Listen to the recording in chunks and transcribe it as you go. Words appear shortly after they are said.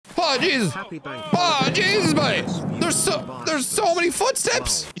Oh, Jesus. Oh, Jesus, mate. There's so many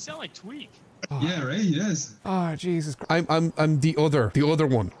footsteps. You sound like Tweak. Yeah, right. Yes. Oh, Jesus. I'm the other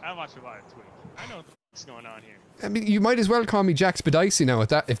one. I watch a lot of Tweak. I know what the fuck's going on here. I mean, you might as well call me Jack Spadicy now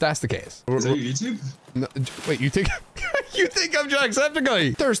if that's the case. Is that your YouTube? No, wait, you think you think I'm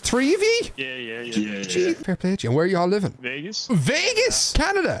Jacksepticeye? There's 3 of you? Yeah. Gee, fair play to you. And where are you all living? Vegas? Vegas?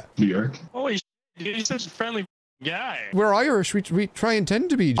 Canada? New York. Holy shit, dude, you're such a friendly guy. We're Irish. We try and tend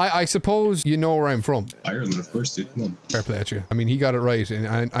to be. I suppose you know where I'm from. Ireland, of course, dude. Come on. Fair play to you. I mean, he got it right,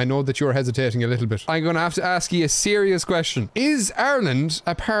 and I know that you're hesitating a little bit. I'm going to have to ask you a serious question. Is Ireland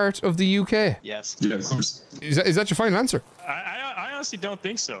a part of the UK? Yes. Yeah, of course. Is that your final answer? I honestly don't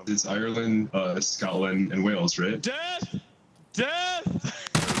think so. It's Ireland, Scotland, and Wales, right? Death!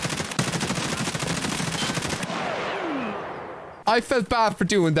 I felt bad for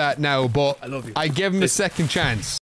doing that now, but I love you. I gave him a second chance.